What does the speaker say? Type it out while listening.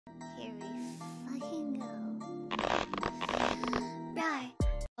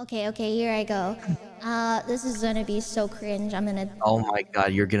Okay, here I go. This is gonna be so cringe. I'm gonna. Oh my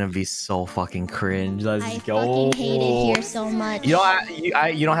god, you're gonna be so fucking cringe. Let's go. I fucking hate it here so much. You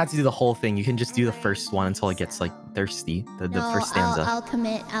don't have to do the whole thing. You can just do the first one until it gets like thirsty. The first stanza. I'll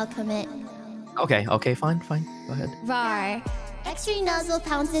commit. Okay, fine. Go ahead. Var. Extra nozzle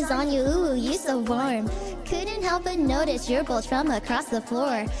pounces on you, ooh, you so warm. Couldn't help but notice your bulge from across the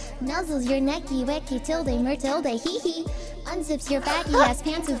floor. Nuzzles your necky, wecky, tilde, mertilde, hee hee. Unzips your baggy ass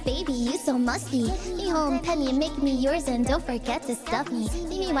pants with baby, you so musty. Me home, penny, and make me yours, and don't forget to stuff me.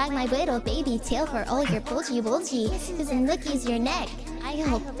 See me wag my little baby tail for all your bulgy. Cause in lookies your neck. I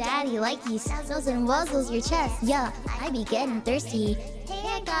hope daddy like you snuzzles and wuzzles your chest. Yeah, I be getting thirsty. Hey,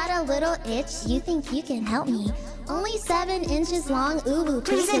 I got a little itch, you think you can help me? Only 7 inches long, ooh,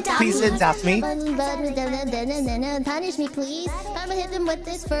 please adopt me. Punish me, please. I'ma hit him with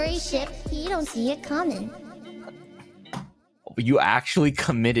this furry shit. He don't see it coming. You actually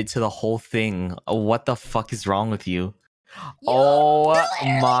committed to the whole thing. What the fuck is wrong with you? Oh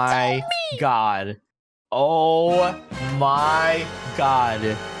my god. Oh my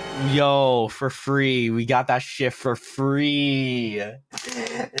god. Yo, for free. We got that shit for free.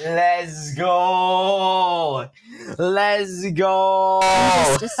 Let's go.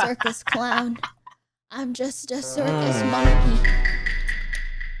 I'm just a circus clown. I'm just a circus monkey.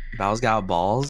 Bao's got balls.